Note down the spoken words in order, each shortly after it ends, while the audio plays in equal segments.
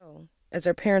as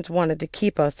our parents wanted to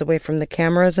keep us away from the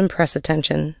cameras and press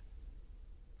attention.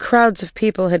 Crowds of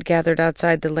people had gathered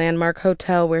outside the landmark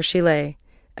hotel where she lay,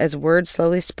 as word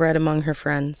slowly spread among her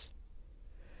friends.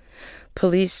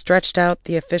 Police stretched out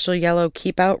the official yellow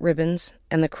keep-out ribbons,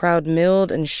 and the crowd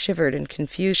milled and shivered in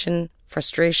confusion,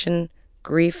 frustration,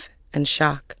 grief, and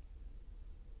shock.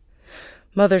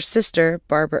 Mother's sister,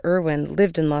 Barbara Irwin,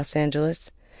 lived in Los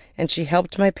Angeles, and she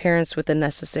helped my parents with the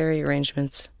necessary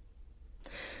arrangements.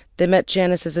 They met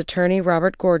Janis's attorney,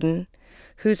 Robert Gordon,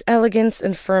 whose elegance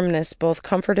and firmness both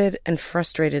comforted and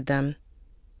frustrated them.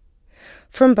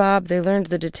 From Bob, they learned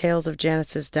the details of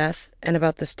Janis's death and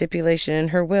about the stipulation in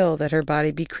her will that her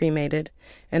body be cremated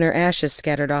and her ashes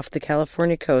scattered off the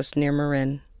California coast near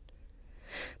Marin.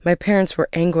 My parents were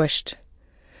anguished.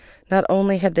 Not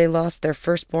only had they lost their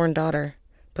firstborn daughter,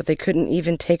 but they couldn't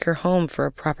even take her home for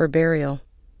a proper burial.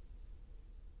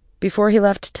 Before he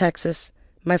left Texas,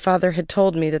 my father had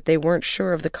told me that they weren't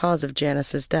sure of the cause of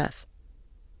Janis's death.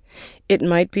 It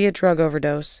might be a drug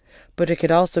overdose, but it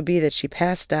could also be that she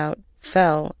passed out,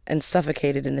 fell, and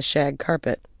suffocated in the shag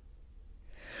carpet.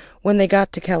 When they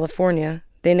got to California,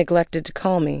 they neglected to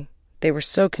call me. They were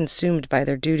so consumed by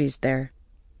their duties there.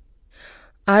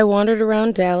 I wandered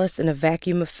around Dallas in a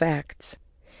vacuum of facts,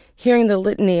 hearing the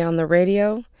litany on the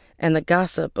radio and the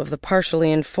gossip of the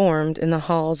partially informed in the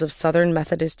halls of Southern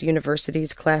Methodist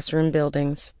University's classroom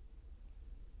buildings.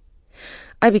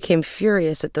 I became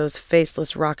furious at those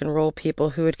faceless rock and roll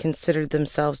people who had considered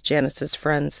themselves Janis's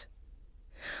friends.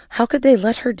 How could they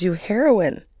let her do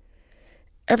heroin?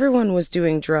 Everyone was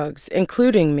doing drugs,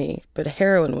 including me, but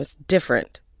heroin was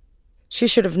different. She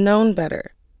should have known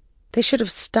better. They should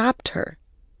have stopped her.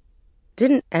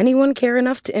 Didn't anyone care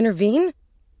enough to intervene?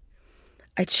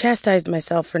 I chastised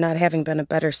myself for not having been a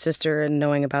better sister and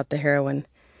knowing about the heroin.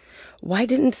 Why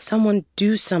didn't someone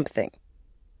do something?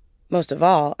 Most of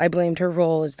all, I blamed her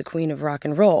role as the queen of rock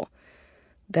and roll,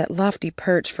 that lofty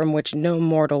perch from which no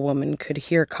mortal woman could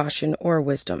hear caution or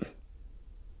wisdom.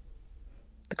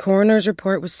 The coroner's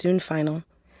report was soon final,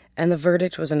 and the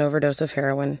verdict was an overdose of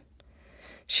heroin.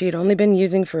 She had only been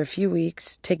using for a few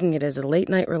weeks, taking it as a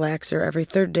late-night relaxer every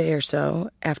third day or so,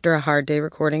 after a hard day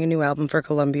recording a new album for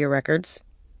Columbia Records.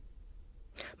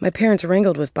 My parents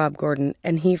wrangled with Bob Gordon,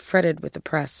 and he fretted with the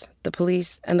press, the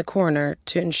police, and the coroner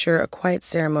to ensure a quiet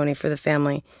ceremony for the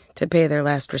family to pay their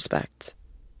last respects.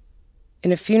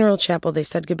 In a funeral chapel, they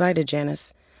said goodbye to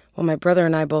Janis, while my brother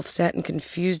and I both sat in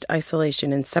confused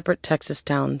isolation in separate Texas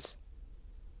towns.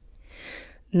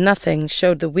 Nothing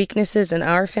showed the weaknesses in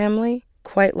our family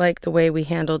quite like the way we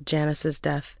handled Janis's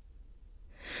death.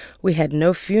 We had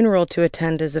no funeral to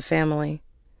attend as a family.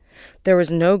 There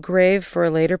was no grave for a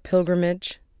later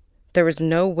pilgrimage. There was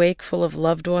no wake full of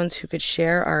loved ones who could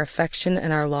share our affection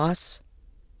and our loss.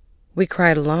 We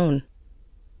cried alone.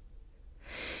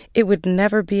 It would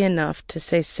never be enough to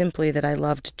say simply that I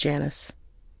loved Janis.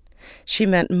 She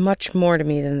meant much more to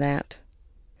me than that.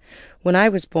 When I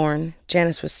was born,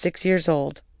 Janis was 6 years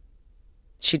old.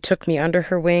 She took me under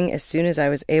her wing as soon as I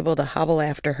was able to hobble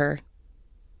after her.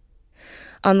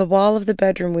 On the wall of the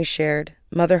bedroom we shared,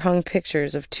 Mother hung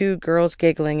pictures of two girls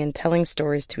giggling and telling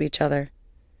stories to each other.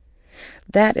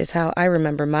 That is how I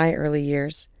remember my early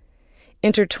years,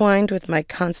 intertwined with my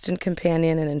constant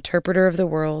companion and interpreter of the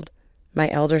world, my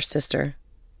elder sister.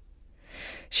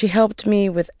 She helped me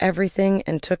with everything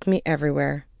and took me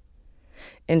everywhere.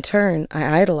 In turn,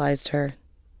 I idolized her.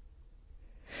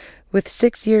 With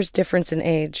 6 years' difference in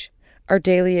age, our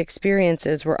daily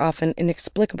experiences were often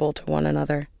inexplicable to one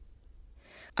another.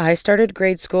 I started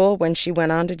grade school when she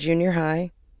went on to junior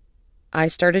high. I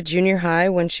started junior high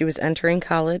when she was entering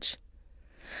college.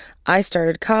 I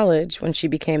started college when she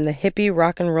became the hippie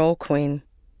rock and roll queen.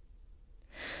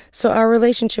 So our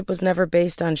relationship was never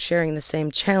based on sharing the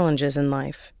same challenges in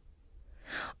life.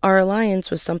 Our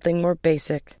alliance was something more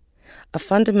basic, a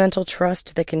fundamental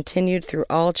trust that continued through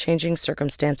all changing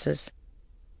circumstances.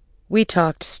 We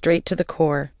talked straight to the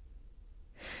core.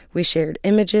 We shared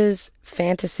images,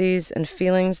 fantasies, and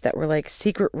feelings that were like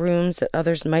secret rooms that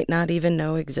others might not even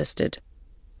know existed.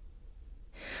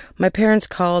 My parents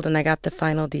called and I got the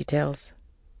final details.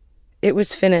 It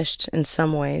was finished in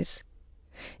some ways.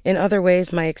 In other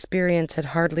ways, my experience had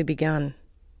hardly begun.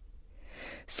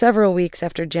 Several weeks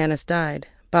after Janis died,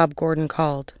 Bob Gordon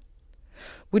called.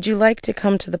 "Would you like to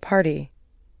come to the party?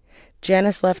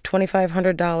 Janis left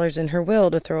 $2,500 in her will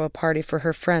to throw a party for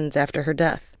her friends after her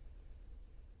death."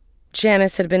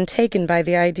 Janis had been taken by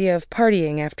the idea of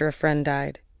partying after a friend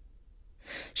died.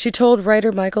 She told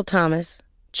writer Michael Thomas,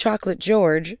 Chocolate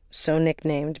George, so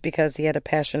nicknamed because he had a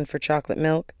passion for chocolate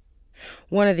milk,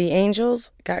 one of the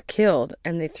angels got killed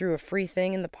and they threw a free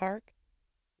thing in the park.